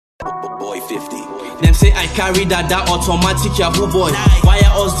Boy 50. Them say I carry that automatic Yahoo boy. Wire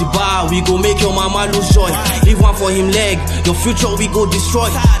us the bar, we go make your mama lose joy. Leave one for him leg, your future we go destroy.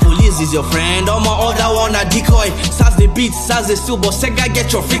 Police is your friend, all my other one a decoy. Saz the beat, Saz the still, but Sega get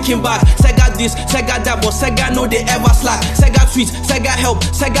your freaking back. Sega this, Sega that, but Sega no they ever slack. Sega tweet, Sega help,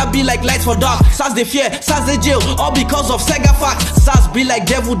 Sega be like light for dark. Saz the fear, Saz the jail, all because of Sega fact. Saz be like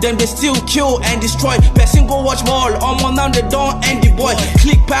devil, them they still kill and destroy. Person go watch ball, all now they don't end the boy.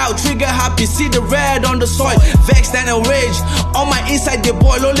 Click pow, trigger happy, see the red on the soil. Vexed and enraged, on my inside the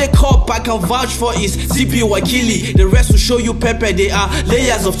boil. Only cup I can vouch for is CP Wakili. The rest will show you pepper, they are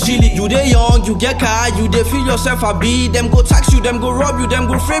layers of chili. You they young, you get car, you they feel yourself a B. Them go tax you, them go rob you, them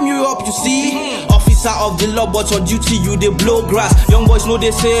go frame you up, you see. Officer of the law, but on duty you they blow grass. Young boys know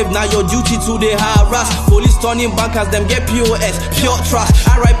they save, now your duty to they harass. Police turning bankers, them get POS, pure trust.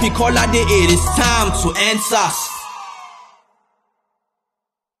 RIP caller day, it is time to end SARS.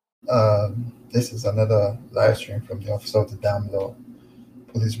 This is another live stream from the Officer of the Damn Law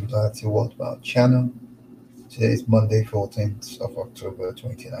Police Brutality Worldwide channel. Today is Monday, 14th of October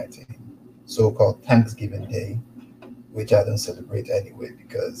 2019, so-called Thanksgiving Day, which I don't celebrate anyway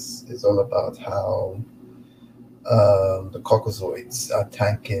because it's all about how the Caucasoids are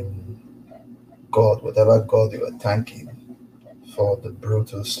thanking God, whatever God you are thanking, for the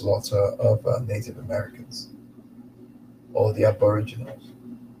brutal slaughter of Native Americans or the Aboriginals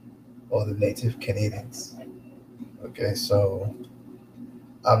or the Native Canadians. Okay, so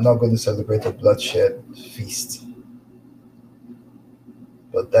I'm not going to celebrate a bloodshed feast.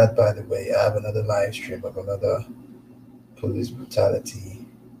 But that, by the way, I have another live stream of another police brutality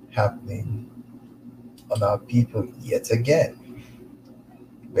happening on our people yet again.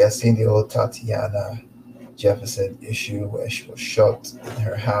 We are seeing the old Tatiana Jefferson issue where she was shot in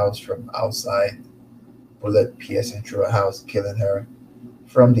her house from outside, bullet piercing through her house, killing her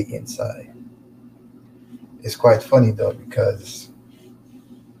from the inside. It's quite funny though, because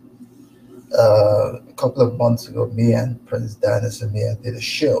a couple of months ago, me and Prince Diana Samia did a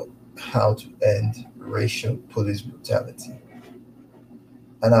show, How to End Racial Police Brutality.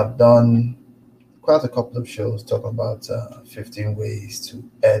 And I've done quite a couple of shows talking about 15 ways to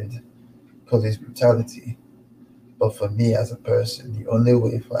end police brutality. But for me as a person, the only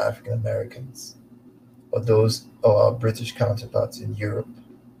way for African Americans or those or our British counterparts in Europe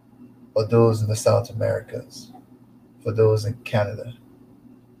or those in the South Americas, for those in Canada,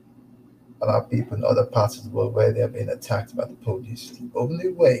 and our people in other parts of the world where they are being attacked by the police, the only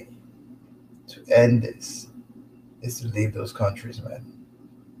way to end this is to leave those countries, man.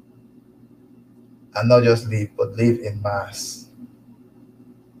 And not just leave, but leave in mass.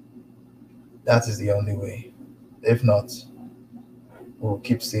 That is the only way. If not, we'll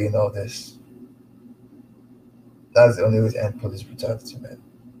keep seeing all this. That's the only way to end police brutality, man.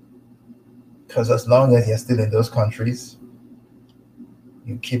 Because as long as you're still in those countries,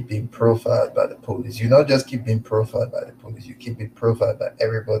 you keep being profiled by the police. You not just keep being profiled by the police, you keep being profiled by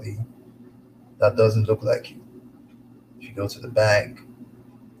everybody that doesn't look like you. If you go to the bank,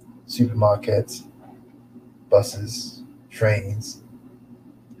 supermarkets, buses, trains,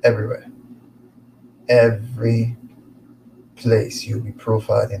 everywhere. Every place you'll be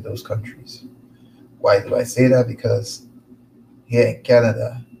profiled in those countries. Why do I say that? Because here in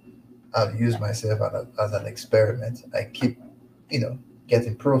Canada, I've used myself as an experiment. I keep,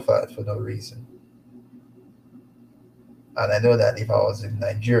 getting profiled for no reason. And I know that if I was in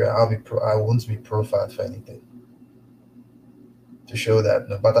Nigeria, I won't be profiled for anything. To show that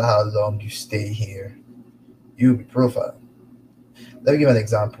no matter how long you stay here, you'll be profiled. Let me give an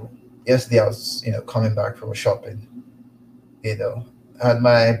example. Yesterday I was, coming back from shopping. I had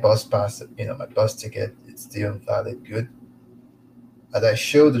my bus pass, my bus ticket. It's still valid, good. And I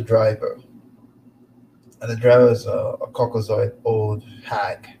showed the driver, and the driver is a Caucasoid old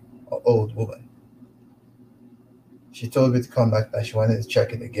hag or old woman. She told me to come back, that she wanted to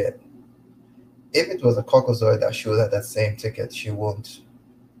check it again. If it was a Caucasoid that showed her that same ticket, she won't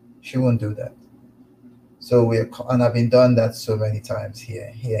do that. So and I've been done that so many times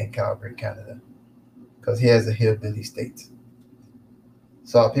here in Calgary, Canada, because here is a hillbilly state.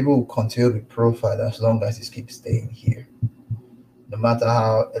 So people will continue to be profiled as long as you keep staying here. No matter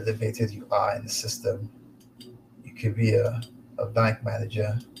how elevated you are in the system, you could be a bank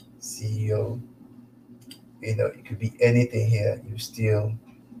manager, CEO, it could be anything here, you still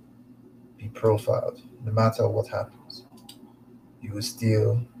be profiled. No matter what happens, you will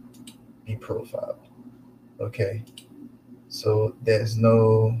still be profiled. Okay, so there's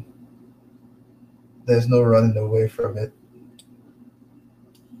no running away from it.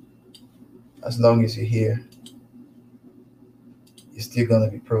 As long as you're here, you you're still gonna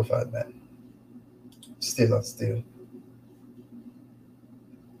be profiled, man. Still on still.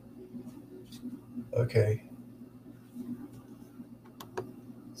 Okay.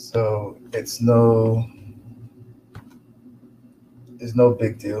 So it's no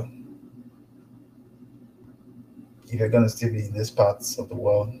big deal. If you're gonna still be in these parts of the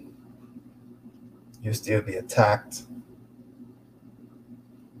world, you'll still be attacked.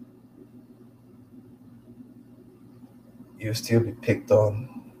 You'll still be picked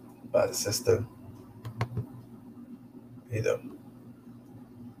on by the system. You know,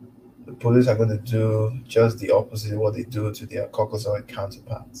 the police are going to do just the opposite of what they do to their Caucasoid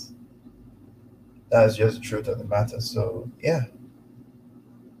counterparts. That's just the truth of the matter. So yeah,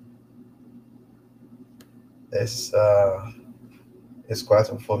 it's it's quite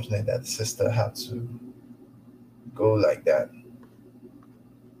unfortunate that the sister had to go like that.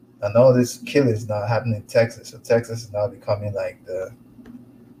 And all these killings now happening in Texas. So Texas is now becoming like the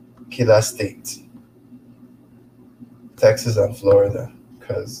killer state. Texas and Florida.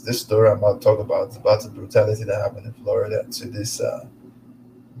 Because this story I'm about to talk about is about the brutality that happened in Florida to this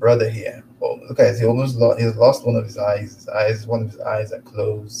brother here. Oh, look at it. He's lost one of his eyes. One of his eyes are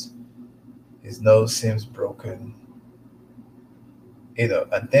closed. His nose seems broken. You know,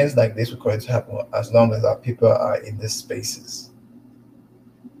 and things like this are going to happen as long as our people are in these spaces.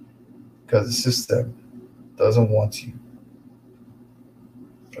 Because the system doesn't want you.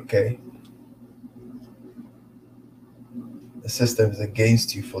 Okay? The system is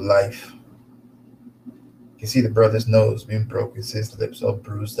against you for life. You can see the brother's nose being broken, see his lips all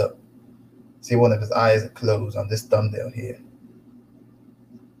bruised up. See one of his eyes are closed on this thumbnail here.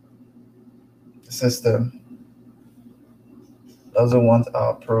 The system doesn't want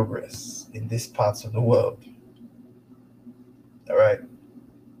our progress in these parts of the world. All right?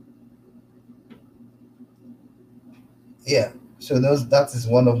 Yeah, so that is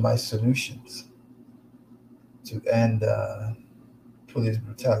one of my solutions to end police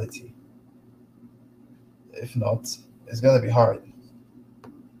brutality. If not, it's going to be hard.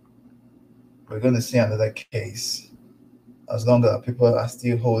 We're going to see another case as long as people are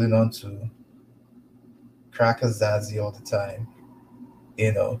still holding on to cracker zazie all the time,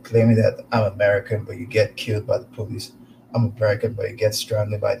 you know, claiming that I'm American, but you get killed by the police. I'm American, but you get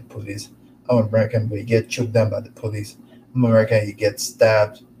strangled by the police. I'm American, but you get choked down by the police. I'm American, you get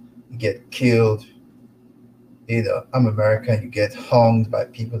stabbed, you get killed. You know, I'm American, you get hung by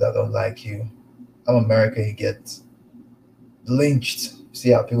people that don't like you. I'm American, you get lynched.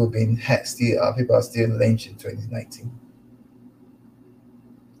 See how people people are still lynched in 2019.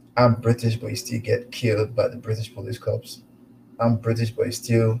 I'm British, but you still get killed by the British police cops. I'm British, but you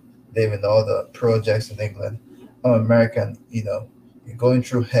still live in all the projects in England. I'm American, you know, you're going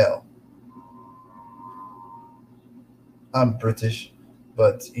through hell. I'm British,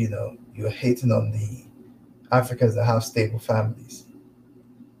 but you know, you're hating on the Africans that have stable families.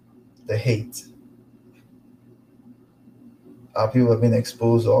 The hate. Our people have been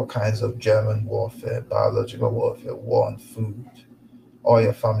exposed to all kinds of German warfare, biological warfare, war on food. All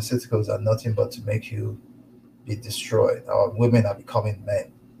your pharmaceuticals are nothing but to make you be destroyed. Our women are becoming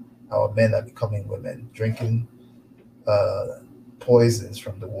men. Our men are becoming women, drinking poisons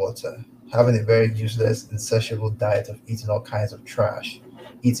from the water, having a very useless, insatiable diet of eating all kinds of trash,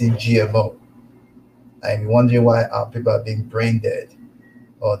 eating GMO. I'm wondering why our people are being brain dead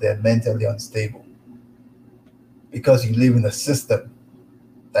or they're mentally unstable. Because you live in a system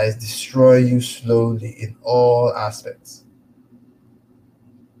that is destroying you slowly in all aspects.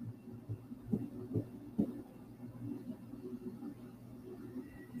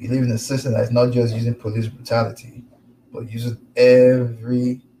 You live in a system that is not just using police brutality, but uses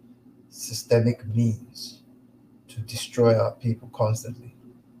every systemic means to destroy our people constantly.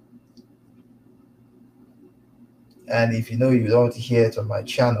 And if you know you don't hear it on my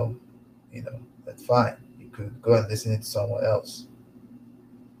channel, you know, that's fine. You could go and listen to someone else.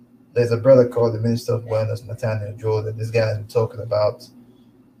 There's a brother called the Minister of Wellness, Nathaniel Jordan. This guy has been talking about,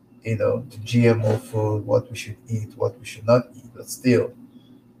 you know, the GMO food, what we should eat, what we should not eat. But still,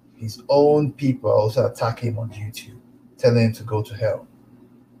 his own people are also attacking him on YouTube, telling him to go to hell,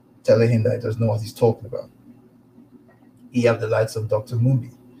 telling him that he doesn't know what he's talking about. You have the likes of Dr.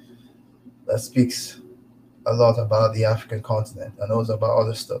 Mubi that speaks a lot about the African continent and also about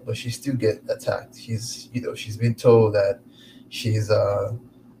other stuff, but she still gets attacked. She's been told that she's an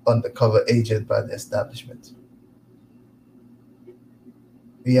undercover agent by the establishment.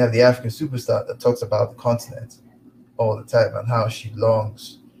 We have the African superstar that talks about the continent all the time and how she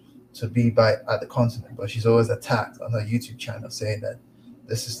longs to be at the continent, but she's always attacked on her YouTube channel saying that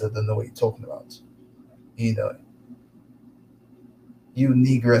the sister doesn't know what you're talking about. You know, You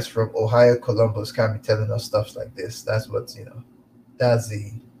Negress from Ohio, Columbus can't be telling us stuff like this. That's what, that's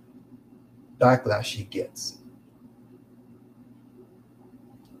the backlash she gets.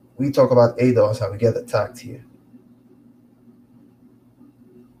 We talk about ADOS, how we get attacked here.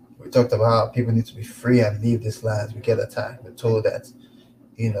 We talked about how people need to be free and leave this land. We get attacked. We're told that,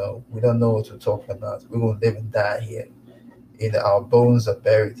 we don't know what we're talking about. We're going to live and die here. Our bones are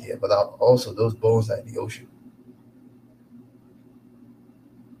buried here, but also those bones are in the ocean.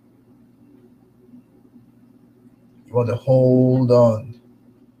 You want to hold on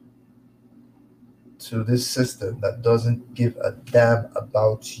to this system that doesn't give a damn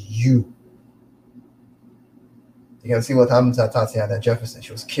about you. You can see what happened to Tatiana Jefferson.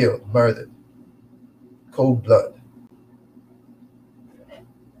 She was killed, murdered, cold blood,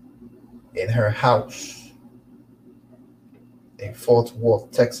 in her house in Fort Worth,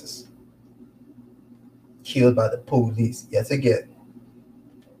 Texas. Killed by the police. Yet again,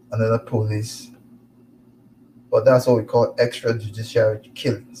 another police. But that's what we call extrajudicial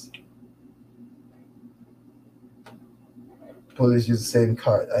killings. Police use the same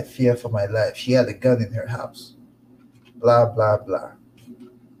card. I fear for my life. She had a gun in her house. Blah, blah, blah.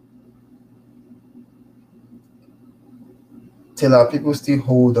 Till our people still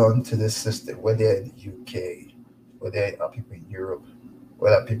hold on to this system, whether in the UK, whether our people in Europe,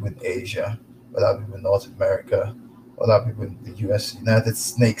 whether people in Asia, whether people in North America, whether people in the US, United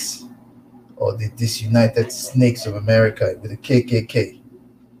Snakes, or the disunited snakes of America with the KKK,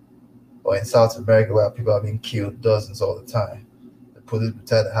 or in South America where people are being killed dozens all the time. The police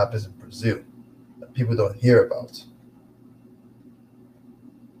brutality that happens in Brazil that people don't hear about.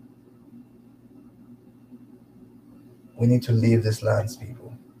 We need to leave these lands,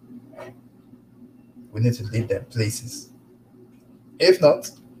 people. We need to leave them places. If not,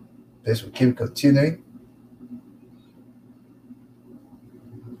 this will keep continuing.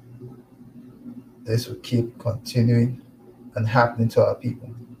 This will keep continuing and happening to our people.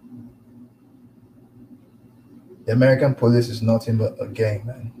 The American police is nothing but a game,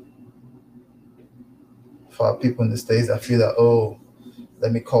 man. For our people in the States, I feel that,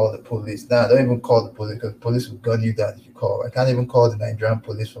 let me call the police. Nah, don't even call the police, because the police will gun you down if you call. I can't even call the Nigerian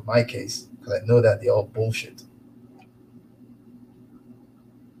police for my case, because I know that they're all bullshit.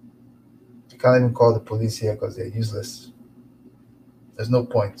 You can't even call the police here because they're useless. There's no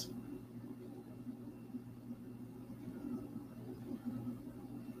point.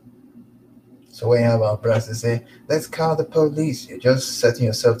 So when you have our brothers that say, let's call the police, you're just setting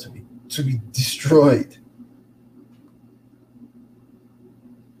yourself to be destroyed.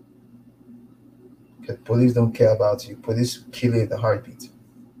 Because police don't care about you. Police will kill you in a heartbeat.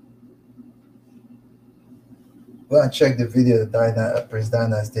 Go and check the video that Prince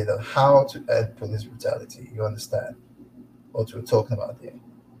Diana did on how to end police brutality. You understand what we're talking about here.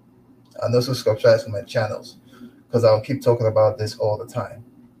 And also subscribe to my channels, because I'll keep talking about this all the time.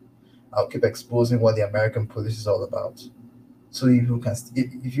 I'll keep exposing what the American police is all about. So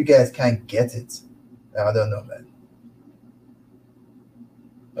if you guys can't get it, I don't know, man.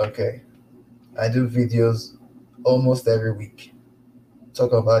 Okay. I do videos almost every week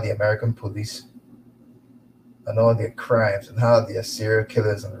talking about the American police and all their crimes and how they are serial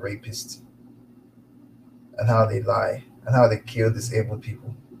killers and rapists and how they lie and how they kill disabled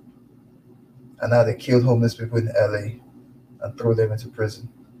people and how they killed homeless people in LA and throw them into prison.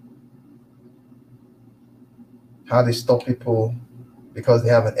 How they stop people because they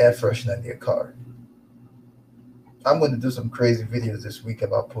have an air freshener in their car. I'm going to do some crazy videos this week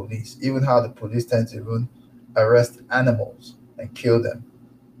about police, even how the police tend to even arrest animals and kill them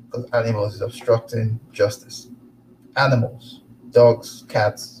because animals is obstructing justice. Animals, dogs,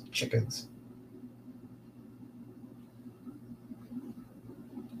 cats, chickens.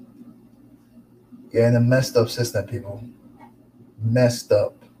 You're in a messed up system, people. Messed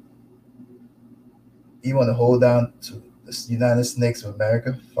up. You want to hold down to the United Snakes of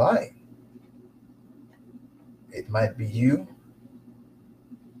America? Fine. It might be you.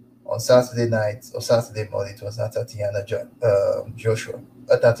 On Saturday night or Saturday morning, it was not Tatiana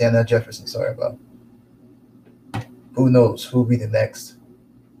Tatiana Jefferson, sorry about. Who knows who will be the next?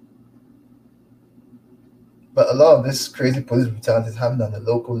 But a lot of this crazy police brutality is happening on the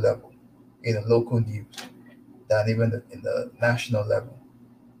local level, in the local news, than even in the national level.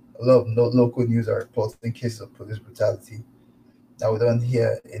 A lot of local news are reporting cases of police brutality that we don't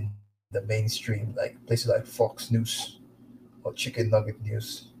hear in the mainstream, like places like Fox News or Chicken Nugget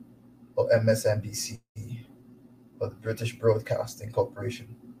News or MSNBC or the British Broadcasting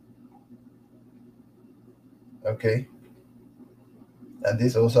Corporation. Okay? And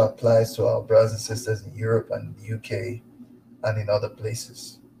this also applies to our brothers and sisters in Europe and the UK and in other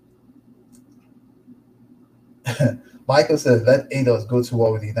places. Michael said, let ADOS go to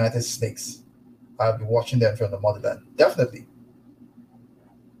war with the United Snakes. I'll be watching them from the motherland. Definitely.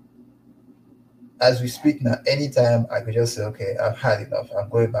 As we speak now, anytime I could just say, okay, I've had enough. I'm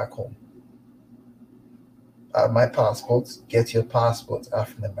going back home. My passports. Get your passports,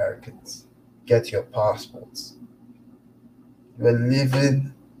 African Americans. Get your passports. You're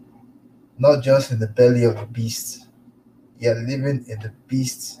living not just in the belly of the beast. You're living in the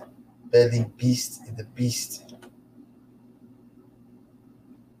beast belly, beast in the beast.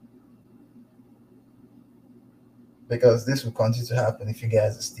 Because this will continue to happen if you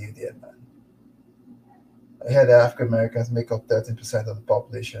guys are still there, man. I heard that African Americans make up 13% of the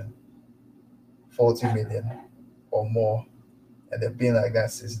population, 40 million or more, and they've been like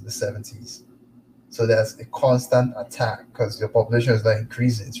that since the 70s. So there's a constant attack because your population is not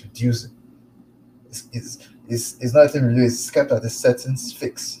increasing, it's reducing. It's not even reduced, it's kept at a certain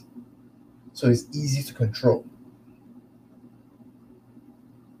fix. So it's easy to control.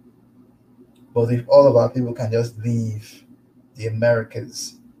 But if all of our people can just leave the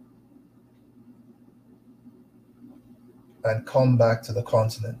Americas and come back to the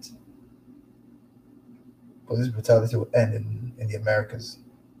continent, police brutality will end in the Americas.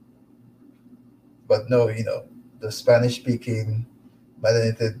 But no, the Spanish-speaking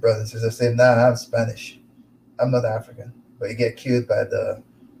melanated brothers and sisters say, nah, I'm Spanish. I'm not African. But you get killed by the,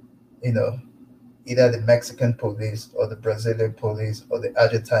 either the Mexican police or the Brazilian police or the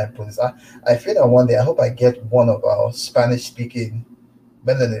Argentine police. I feel that one day, I hope I get one of our Spanish-speaking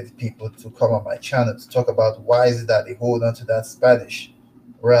melanated people to come on my channel to talk about why is it that they hold on to that Spanish,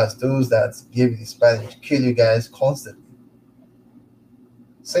 whereas those that give you the Spanish kill you guys constantly.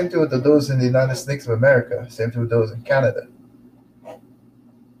 Same thing with those in the United States of America. Same thing with those in Canada.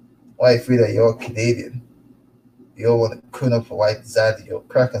 Why you feel that you're Canadian? You all want to coon up for white zaddy or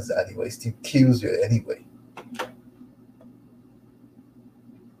cracker zaddy, but it still kills you anyway.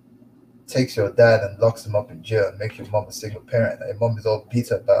 Takes your dad and locks him up in jail and makes your mom a single parent. And your mom is all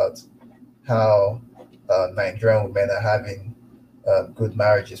bitter about how Nigerian women are having good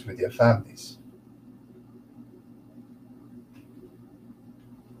marriages with their families.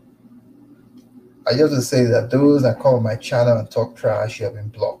 I just want to say that those that come on my channel and talk trash, you have been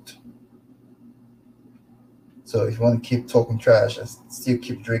blocked. So if you want to keep talking trash and still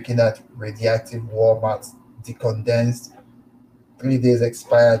keep drinking that radioactive Walmart decondensed 3 days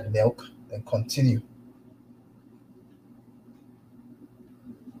expired milk, then continue.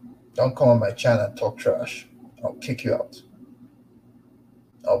 Don't come on my channel and talk trash. I'll kick you out.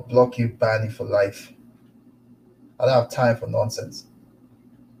 I'll block you, ban you for life. I don't have time for nonsense.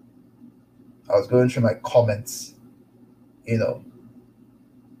 I was going through my comments,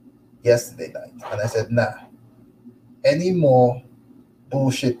 yesterday night, and I said, nah, any more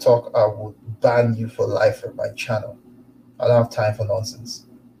bullshit talk, I would ban you for life from my channel. I don't have time for nonsense.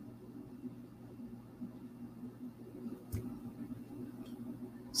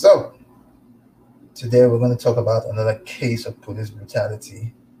 So, today we're going to talk about another case of police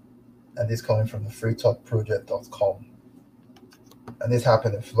brutality, and this coming from the freethoughtproject.com. And this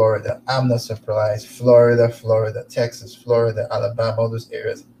happened in Florida. I'm not surprised. Florida, Texas, Florida, Alabama, all those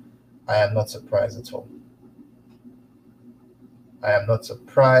areas. I am not surprised at all. I am not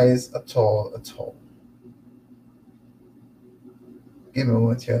surprised at all. Give me a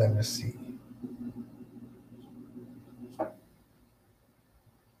moment here, let me see.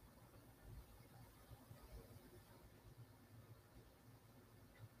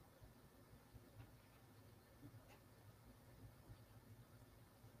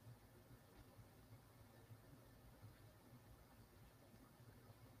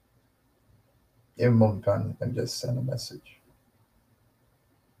 Give me a moment, pan. Let me just send a message.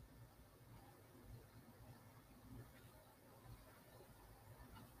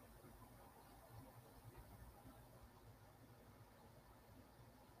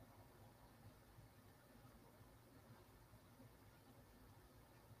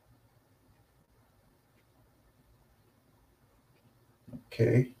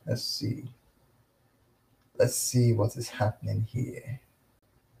 Okay, let's see. Let's see what is happening here.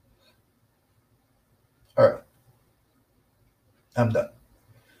 All right. I'm done.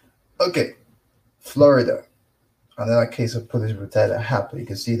 Okay. Florida. Another case of police brutality happened. You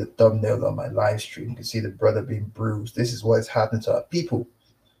can see the thumbnail on my live stream. You can see the brother being bruised. This is what is happening to our people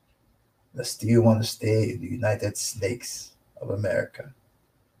that still want to stay in the United Snakes of America.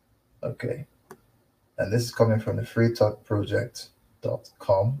 Okay. And this is coming from the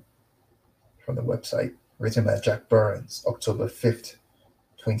freethoughtproject.com, from the website, written by Jack Burns, October 5th,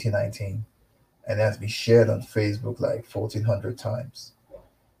 2019. and it has been shared on Facebook like 1,400 times.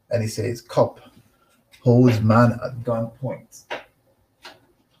 And he says, "Cop holds man at gunpoint,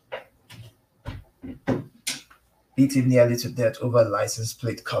 beat him nearly to death over license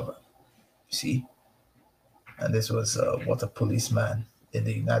plate cover." You see? And this was what a policeman in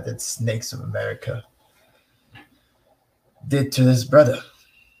the United Snakes of America did to his brother.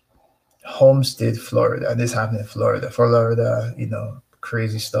 Homestead, Florida. And this happened in Florida. Florida,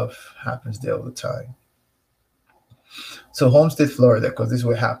 crazy stuff happens there all the time. So Homestead, Florida, because this is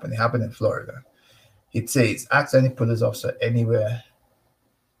what happened. It happened in Florida. It says, ask any police officer anywhere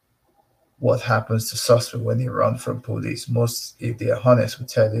what happens to suspect when they run from police. Most, if they are honest, will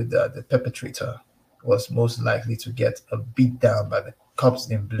tell you that the perpetrator was most likely to get a beat down by the cops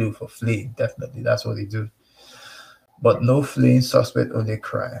in blue for fleeing. Definitely, that's what they do. But no fleeing suspect only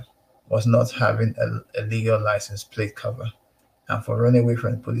crime was not having a legal license plate cover, and for running away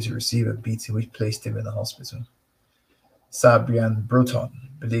from the police, he received a beating which placed him in the hospital. Sabrian Bruton,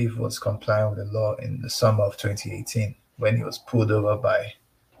 believed, was complying with the law in the summer of 2018 when he was pulled over by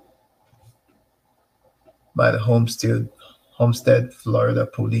the Homestead, Florida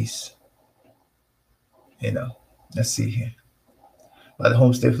police. Let's see here. By the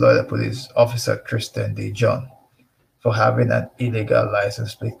Homestead, Florida police officer Kristen DeJohn for having an illegal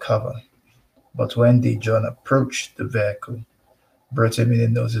license plate cover. But when DeJohn approached the vehicle, Bruton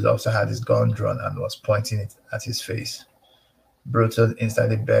didn't notice the officer had his gun drawn and was pointing it at his face. Bruton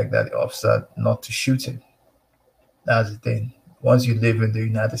instantly begged that the officer not to shoot him. That's the thing. Once you live in the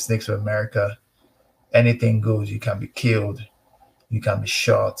United States of America, anything goes. You can be killed. You can be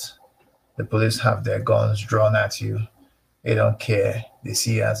shot. The police have their guns drawn at you. They don't care. They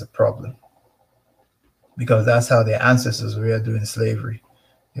see it as a problem. Because that's how their ancestors were doing slavery.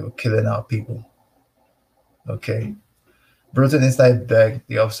 They were killing our people. Okay. Bruton instead begged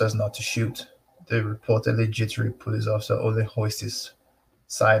the officers not to shoot. The reportedly jittery police officer only hoisted his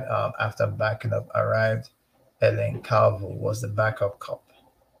sidearm after backing up. Arrived. Ellen Calvo was the backup cop.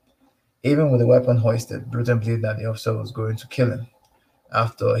 Even with the weapon hoisted, Bruton believed that the officer was going to kill him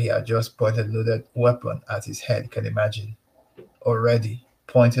after he had just pointed a loaded weapon at his head. Can you imagine? Already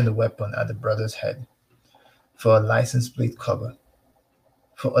pointing the weapon at the brother's head for a license plate cover.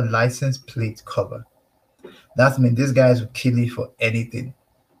 For a license plate cover. That means these guys will kill you for anything.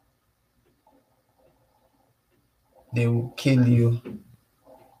 They will kill you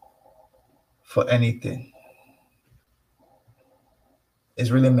for anything. It's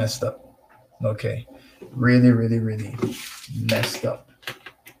really messed up. Okay. Really, really, really messed up.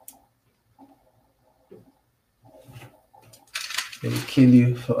 They will kill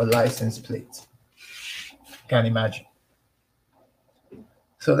you for a license plate. Can't imagine.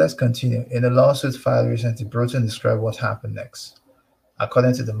 So let's continue. In a lawsuit filed recently, Bruton described what happened next.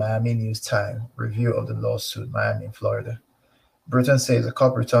 According to the Miami News Times review of the lawsuit, Miami, Florida, Bruton says a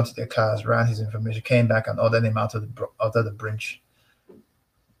cop returned to their cars, ran his information, came back and ordered him out of the bridge.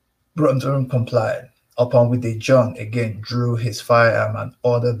 Bruton complied, upon which DeJohn again drew his firearm and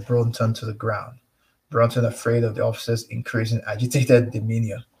ordered Bruton to the ground. Bruton, afraid of the officer's increasing agitated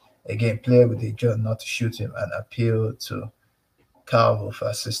demeanor, again pleaded with DeJohn not to shoot him and appealed to Calvo for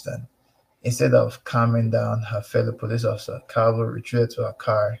assistance. Instead of calming down her fellow police officer, Calvo retreated to her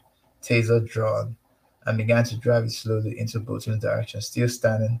car, taser drawn, and began to drive it slowly into Bruton's direction, still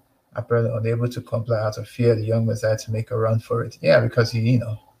standing, apparently unable to comply out of fear. The young man decided to make a run for it. Yeah, because he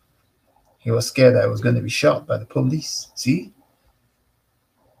was scared that he was going to be shot by the police. See?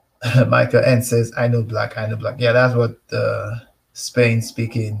 Michael N says, I know black. Yeah, that's what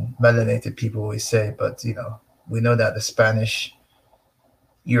Spain-speaking melanated people always say. But, we know that the Spanish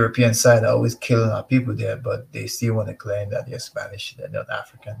European side are always killing our people there, but they still want to claim that they're Spanish, they're not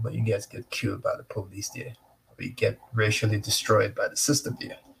African. But you guys get killed by the police there. Or you get racially destroyed by the system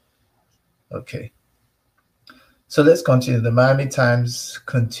there. Okay. So let's continue. The Miami Times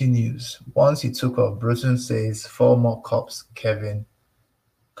continues. Once he took off, Bruton says 4 more cops, Kevin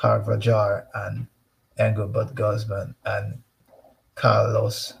Carvajal and Engelbert Guzman and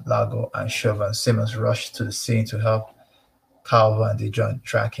Carlos Lago and Chauvin Simmons, rushed to the scene to help Calvo and DeJohn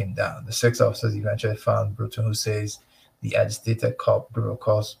track him down. The 6 officers eventually found Bruton, who says the agitated cop group, of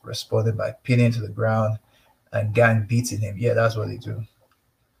course, responded by pinning him to the ground and gang beating him. Yeah, that's what they do.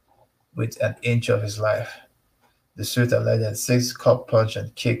 With an inch of his life. The suit alleged 6 cop punch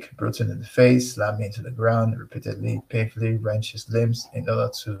and kick Bruton in the face, slam him into the ground repeatedly, painfully wrench his limbs in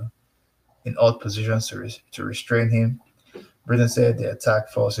odd positions to restrain him. Bruton said the attack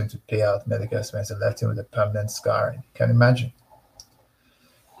forced him to pay out medical expenses and left him with a permanent scarring. Can you imagine?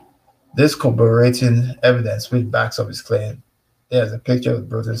 This corroborating evidence which backs up his claim There's a picture of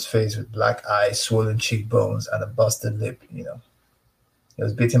Bruton's face with black eyes, swollen cheekbones, and a busted lip. He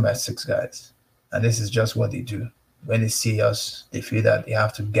was beaten by 6 guys. And this is just what they do. When they see us, they feel that they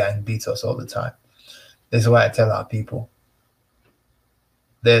have to gang beat us all the time. This is why I tell our people,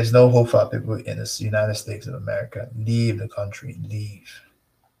 there's no hope for our people in the United States of America. Leave the country. Leave.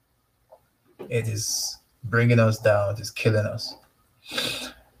 It is bringing us down. It is killing us.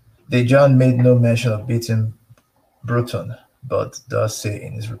 Dejan made no mention of beating Bruton, but does say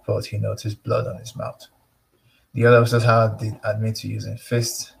in his report he noticed blood on his mouth. The other officers, however, did admit to using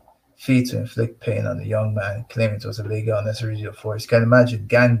feet to inflict pain on the young man, claiming it was a legal unnecessary use of force. You can imagine,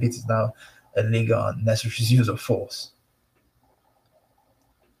 gang beat is now a legal unnecessary use of force.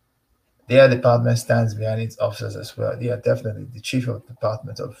 Their department stands behind its officers as well. Yeah, definitely. The chief of the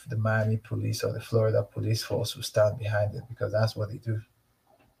department of the Miami Police or the Florida Police Force will stand behind it because that's what they do.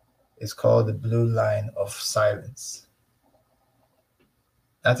 It's called the blue line of silence.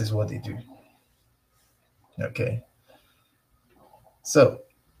 That is what they do. Okay. So,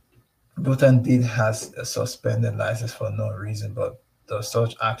 Bhutan did has a suspended license for no reason, but does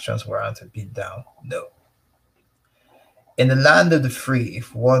such actions warrant a beat down? No. In the land of the free,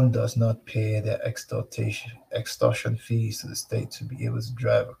 if one does not pay their extortion fees to the state to be able to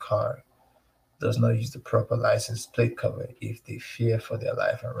drive a car, does not use the proper license plate cover, if they fear for their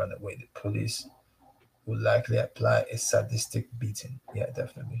life and run away, the police will likely apply a sadistic beating. Yeah,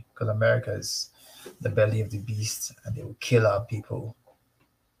 definitely. Because America is the belly of the beast and they will kill our people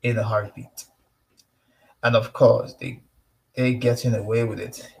in a heartbeat. And of course, they're getting away with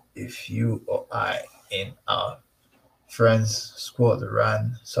it if you or I in our friends squad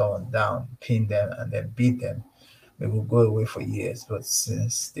ran someone down, pin them, and then beat them, we will go away for years. But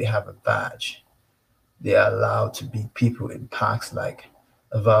since they have a badge, they are allowed to beat people in parks like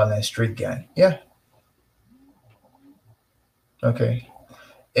a violent street gang. Yeah. Okay.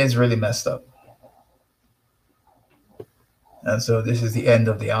 It's really messed up. And so this is the end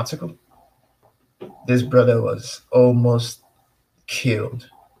of the article. This brother was almost killed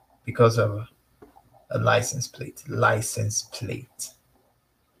because of a license plate.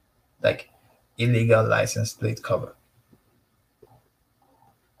 Like illegal license plate cover.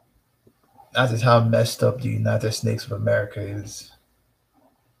 That is how messed up the United States of America is.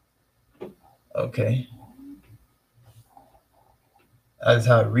 Okay. That is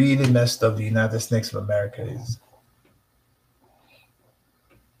how really messed up the United States of America is.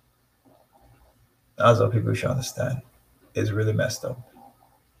 That's what people should understand. It's really messed up.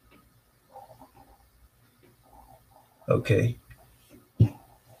 Okay.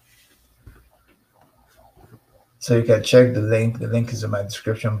 So you can check the link. The link is in my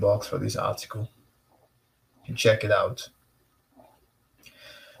description box for this article. You can check it out.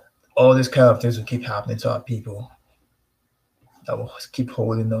 All these kind of things will keep happening to our people that will keep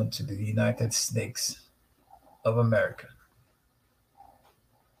holding on to the United Snakes of America.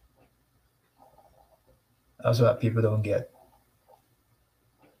 That's what people don't get.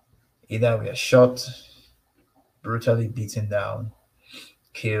 Either we are shot, brutally beaten down,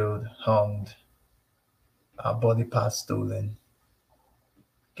 killed, hanged, our body parts stolen,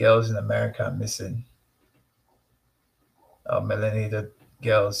 girls in America are missing, our melanated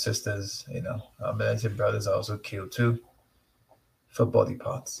girls, sisters, our melanated brothers are also killed too for body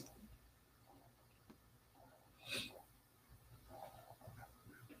parts.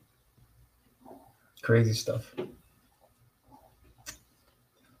 Crazy stuff.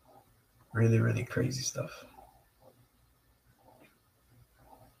 Really, really crazy stuff.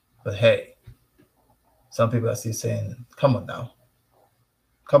 But hey, some people are still saying, come on now.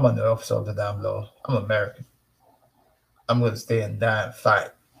 Come on, the officer of the damn law. I'm American. I'm going to stay and die and fight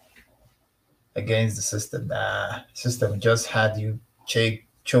against the system. Nah, system just had you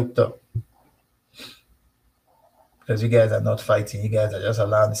choked up. Because you guys are not fighting. You guys are just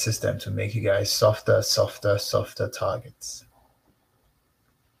allowing the system to make you guys softer targets.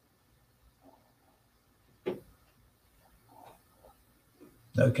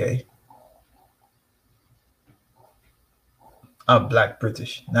 Okay. I'm Black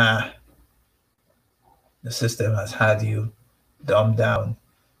British. Nah. The system has had you dumbed down,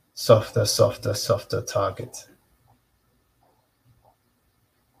 softer target.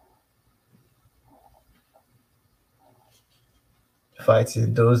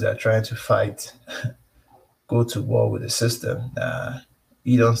 Fighting those that are trying to fight, go to war with the system. Nah,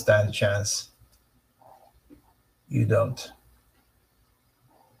 you don't stand a chance. You don't.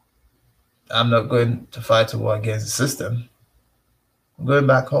 I'm not going to fight a war against the system. I'm going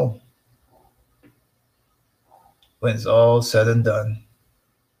back home. When it's all said and done,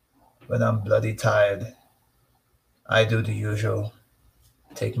 when I'm bloody tired, I do the usual,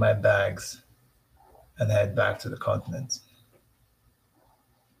 take my bags and head back to the continent.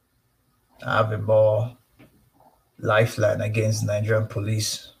 I have a more lifeline against Nigerian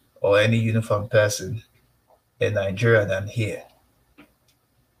police or any uniformed person in Nigeria than here.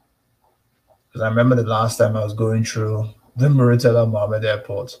 Because I remember the last time I was going through the Muritala Mohammed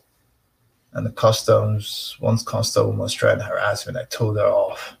Airport, and the customs, once custom was trying to harass me, and I told her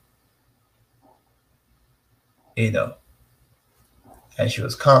off. And she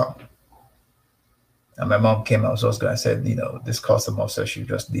was calm. And my mom came out, so I was going to say, this custom officer should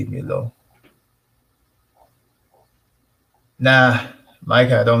just leave me alone. Nah,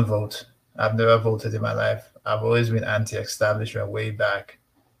 Mike, I don't vote. I've never voted in my life. I've always been anti-establishment way back.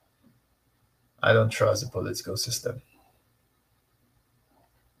 I don't trust the political system.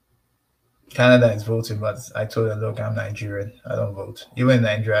 Canada is voting, but I told them, look, I'm Nigerian. I don't vote. Even in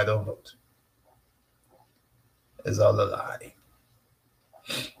Nigeria, I don't vote. It's all a lie.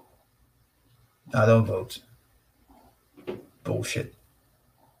 I don't vote. Bullshit.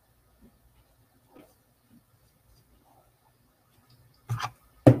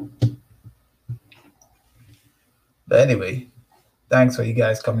 But anyway, thanks for you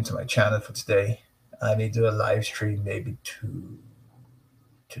guys coming to my channel for today. I may do a live stream maybe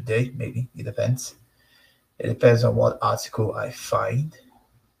today, maybe. It depends. It depends on what article I find.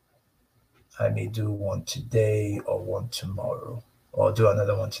 I may do one today or one tomorrow, or do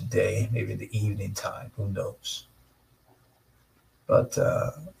another one today, maybe in the evening time. Who knows? But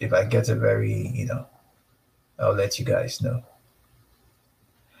if I get a very, I'll let you guys know.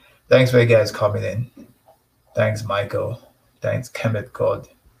 Thanks for you guys coming in. Thanks, Michael. Thanks, Kemet God.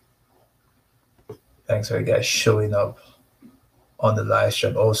 Thanks for you guys showing up on the live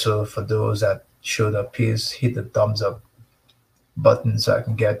stream. Also, for those that showed up, please hit the thumbs up button so I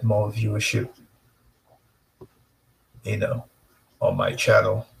can get more viewership, on my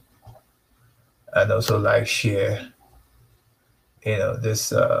channel. And also like, share,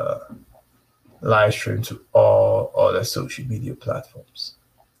 this live stream to all other social media platforms.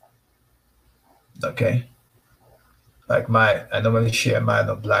 Okay? Like I normally share mine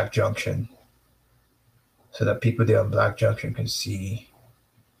on Black Junction so that people there on Black Junction can see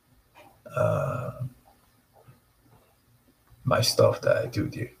my stuff that I do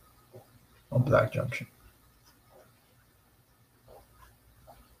there on Black Junction.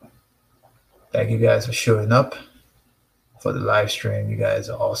 Thank you guys for showing up for the live stream. You guys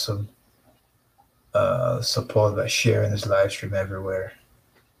are awesome. Support by sharing this live stream everywhere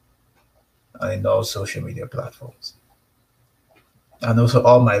and in all social media platforms. And also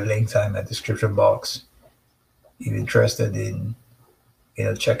all my links are in my description box. If you're interested in,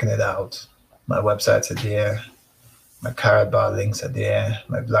 checking it out, my websites are there. My Karatbar links are there.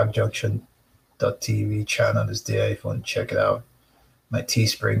 My blackjunction.tv channel is there if you want to check it out. My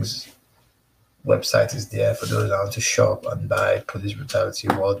Teesprings website is there for those that want to shop and buy Police Brutality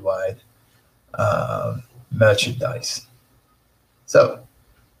Worldwide merchandise. So,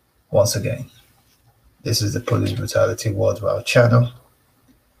 once again, this is the Police Brutality Worldwide channel,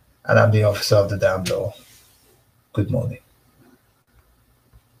 and I'm the officer of the damn law. Good morning.